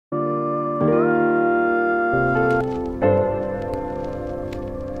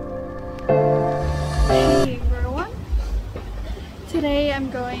I'm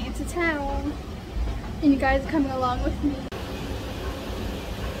going into town and you guys are coming along with me.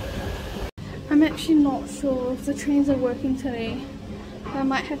 I'm actually not sure if the trains are working today. I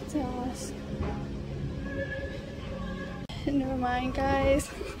might have to ask. Never mind guys.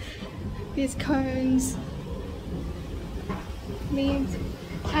 These cones means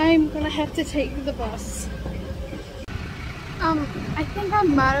I'm gonna have to take the bus. I think I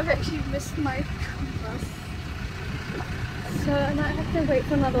might have actually missed my bus. So I might have to wait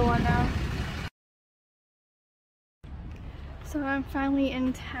for another one now. So I'm finally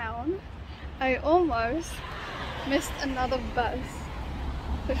in town. I almost missed another bus,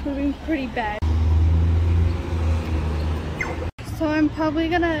 which would have been pretty bad. So I'm probably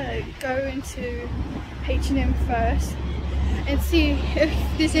gonna go into H&M first and see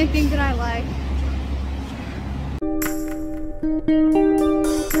if there's anything that I like.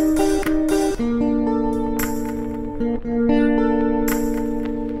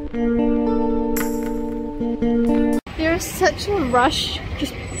 There's such a rush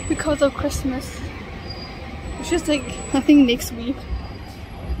just because of Christmas. It's just like, I think next week.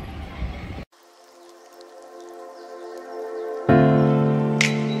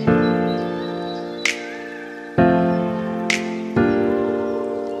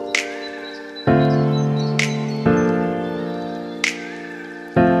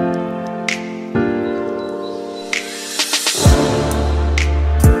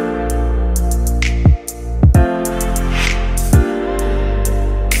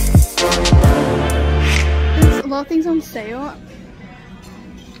 Things on sale.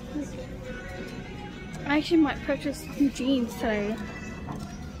 I actually might purchase new jeans today.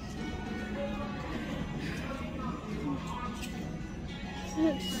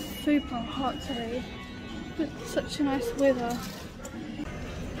 It's super hot today. It's such a nice weather.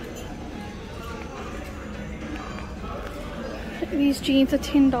 These jeans are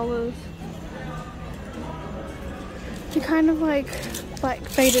 $10. They're kind of like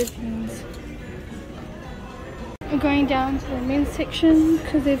faded jeans. I'm going down to the men's section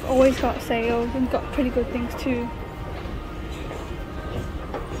because they've always got sales and got pretty good things too.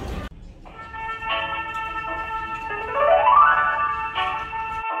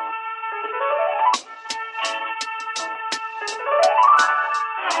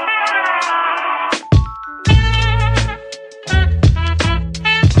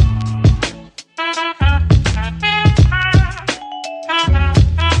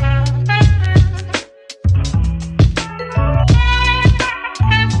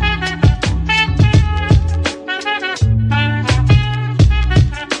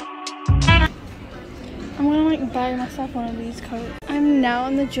 Buy myself one of these coats. I'm now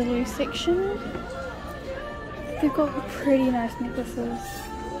in the jewelry section. They've got pretty nice necklaces.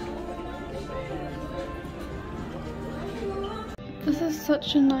 This is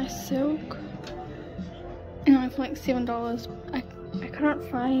such a nice silk. And it's like $7. I couldn't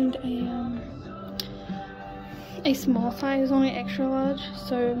find a small size, only extra large,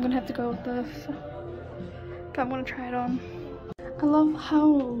 so I'm gonna have to go with this. But I'm gonna try it on. I love how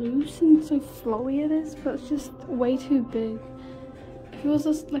loose and so flowy it is, but it's just way too big. If it was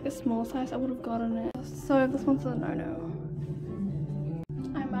just like a small size, I would have gotten it. So this one's a no-no.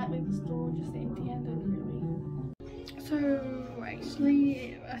 I might leave the store just empty-handed, really. So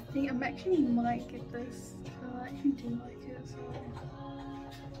actually, I think I actually might get this. I actually do like it. So.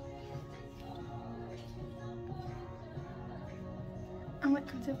 I'm like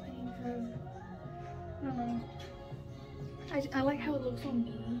contemplating for, I don't know. I like how it looks on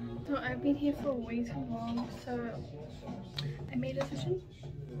me. So I've been here for way too long, so I made a decision.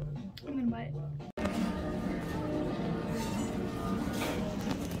 I'm gonna buy it.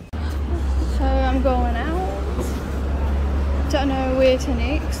 So I'm going out. Don't know where to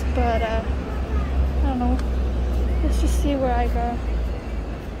next, but I don't know. Let's just see where I go.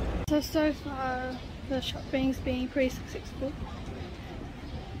 So far the shopping's been pretty successful.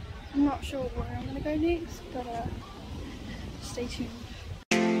 I'm not sure where I'm gonna go next, but stay tuned.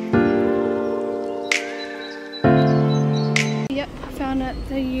 Yep, I found it at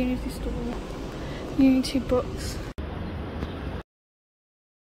the Unity store. Unity books.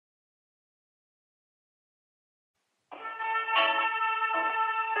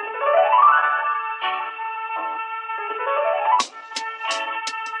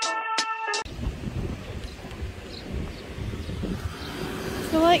 I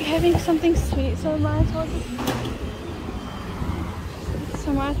feel like having something sweet, so I might as well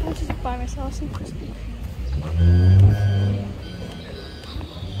just buy myself some Krispy Kreme.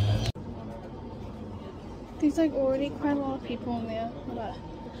 There's like already quite a lot of people in there, but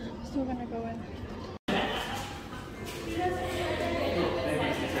I'm still gonna go in.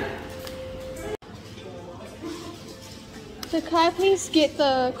 So can I please get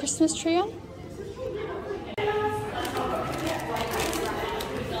the Christmas tree on?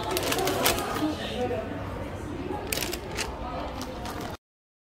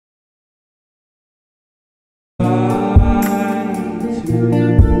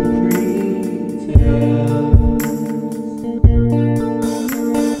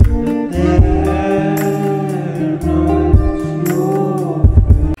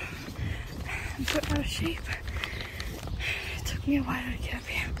 I'm so out of shape. It took me a while to get up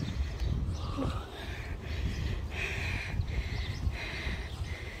here.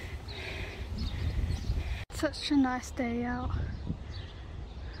 Such a nice day out.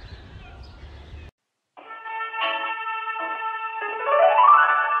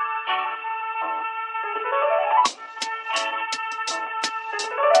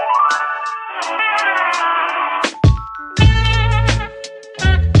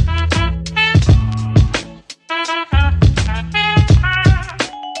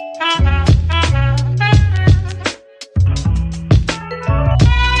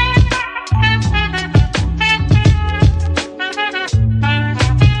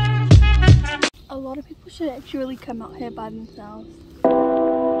 A lot of people should actually really come out here by themselves.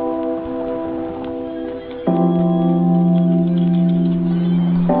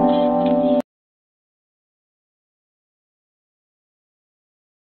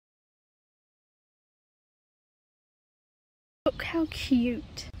 Look how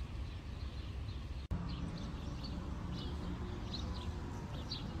cute.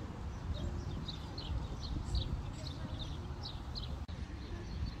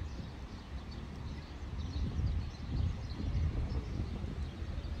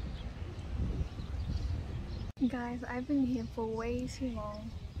 Guys, I've been here for way too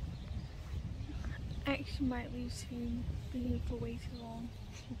long. I actually might leave soon. Been here for way too long.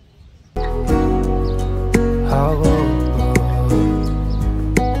 I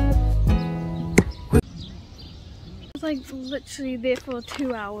was like literally there for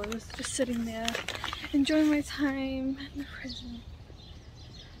 2 hours, just sitting there, enjoying my time in the prison.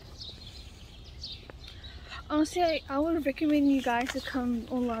 Honestly, I would recommend you guys to come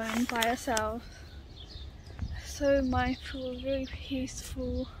alone by yourself. So mindful, really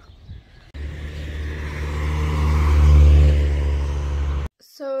peaceful.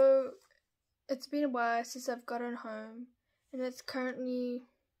 So it's been a while since I've gotten home, and it's currently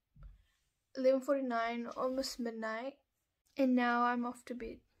 11:49, almost midnight, and now I'm off to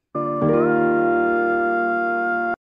bed.